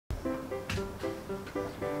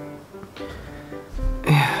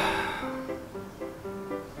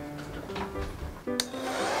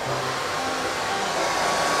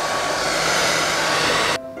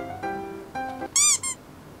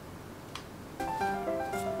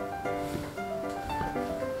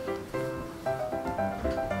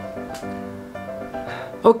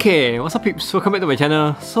Okay, what's up peeps? Welcome back to my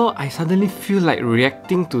channel. So I suddenly feel like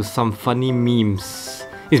reacting to some funny memes.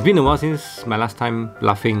 It's been a while since my last time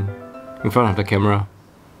laughing in front of the camera.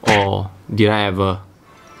 Or did I ever?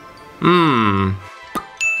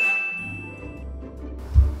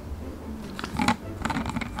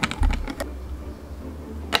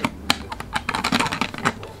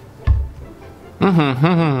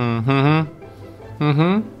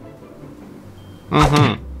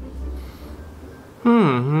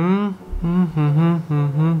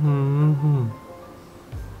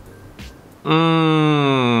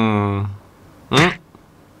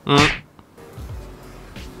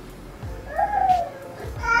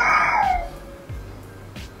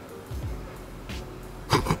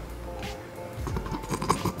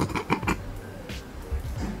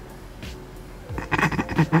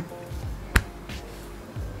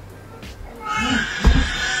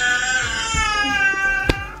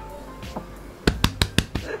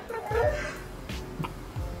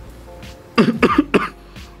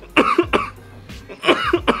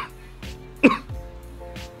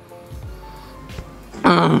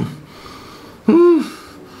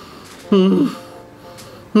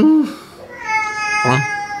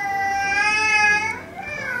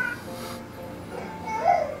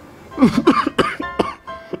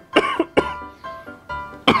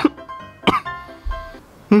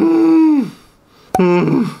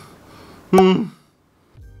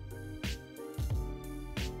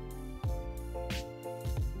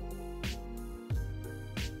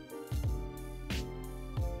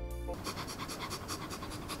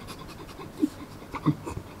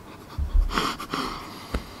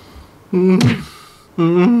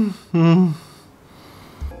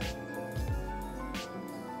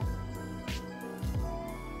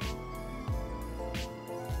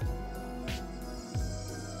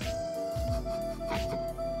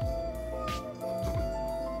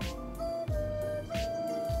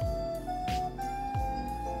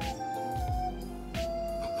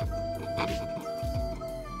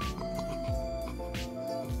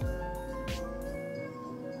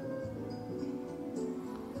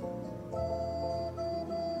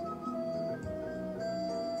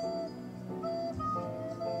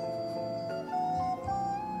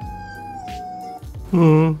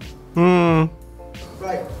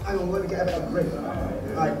 Right, hang on, let me get a bit of grip.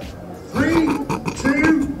 Right, 3,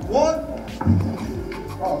 2, 1.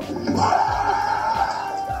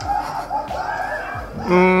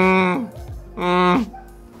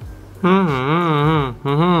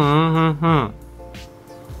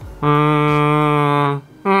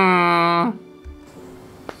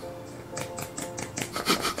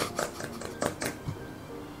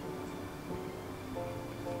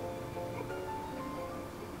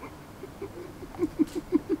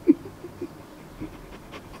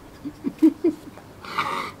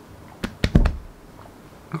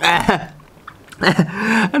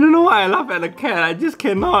 I don't know why I laugh at the cat. I just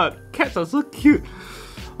cannot. Cats are so cute.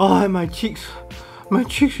 Oh, and my cheeks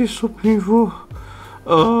is so painful.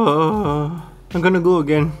 I'm gonna go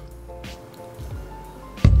again.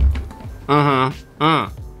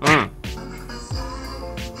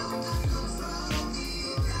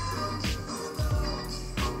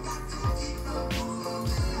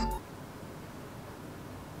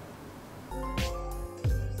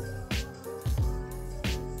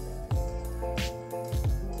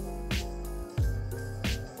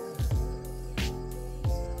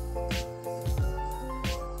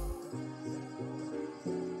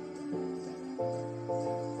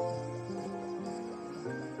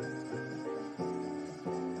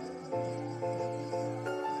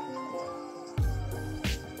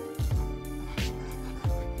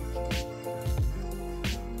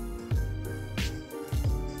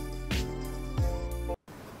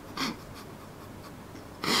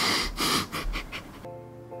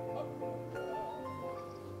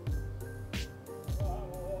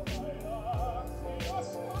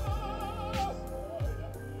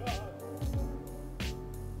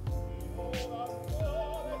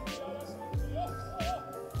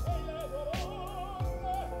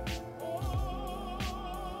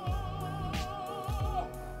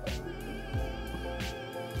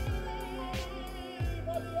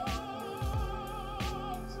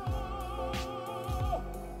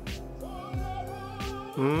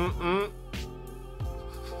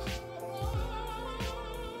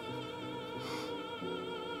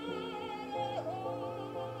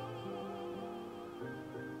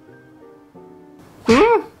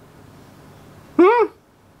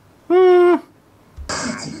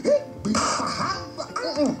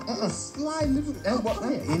 Slide little and what?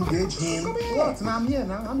 Engage him. What? Now I'm here.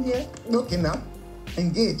 Now I'm here. Looking up.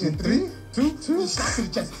 Engage in 3, Two. Shot to the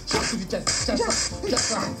chest. Shot to the chest. Chest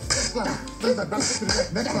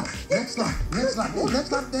slap. Next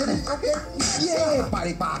slap. Daddy. Okay. Yeah.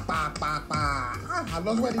 Body. I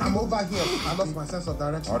lost where I'm over here. I lost my sense of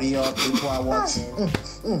direction. Hurry up, people are watching.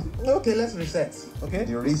 Okay, let's reset. Okay.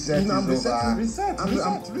 The reset is over. I'm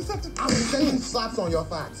resetting slaps on your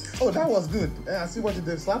facts. Oh, that was good. I see what you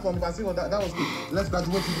did. Slaps on the face. I see what that was good. Let's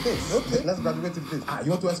graduate to the face. Okay. Let's graduate to the face.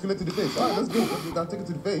 You want to escalate to the face? Alright, let's go. You can take it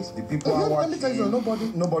to the face. The people are watching. Let me tell you,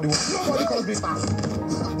 nobody calls me fast.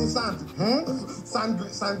 The sand.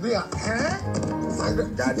 Sangria.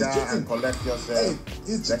 Sangria. Gather and collect yourself. Hey,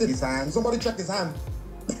 he's check cheating. his hand. Somebody check his hand.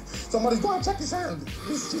 Somebody go and check his hand.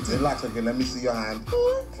 He's cheating. Relax, okay, let me see your hand.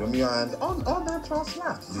 Show me your hand. All natural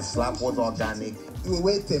slaps. The slap was organic.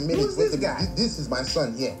 Wait a minute. Who's this guy? This is my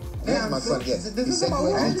son here. This is my son here. This is my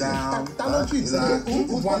hand down. Hold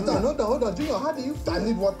on. Junior, how do you feel? I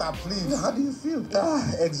need water, please. How do you feel?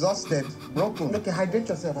 Exhausted, broken. Okay, hydrate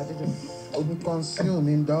yourself. Consume,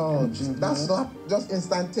 indulge. That slap just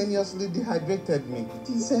instantaneously dehydrated me.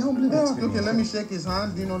 It's a humbling experience. Okay, let me shake his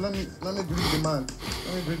hand. You know, let me greet the man.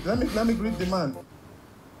 Let me greet the man.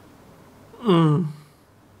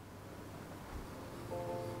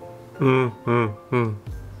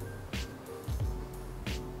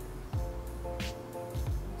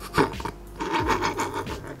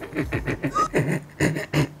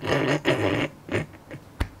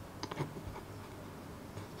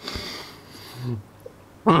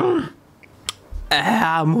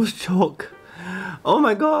 I almost choke. Oh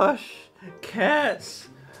my gosh, cats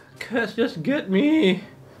just get me.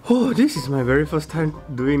 Oh, this is my very first time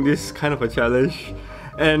doing this kind of a challenge,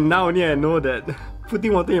 and now only I know that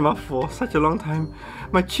putting water in my mouth for such a long time,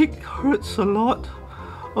 my cheek hurts a lot.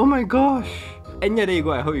 Oh my gosh. And yeah, there you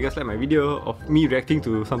go. I hope you guys like my video of me reacting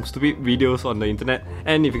to some stupid videos on the internet.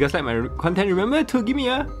 And if you guys like my content, remember to give me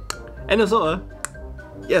a and also a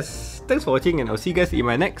yes. Thanks for watching, and I'll see you guys in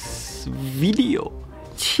my next video.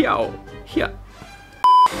 Ciao. Here.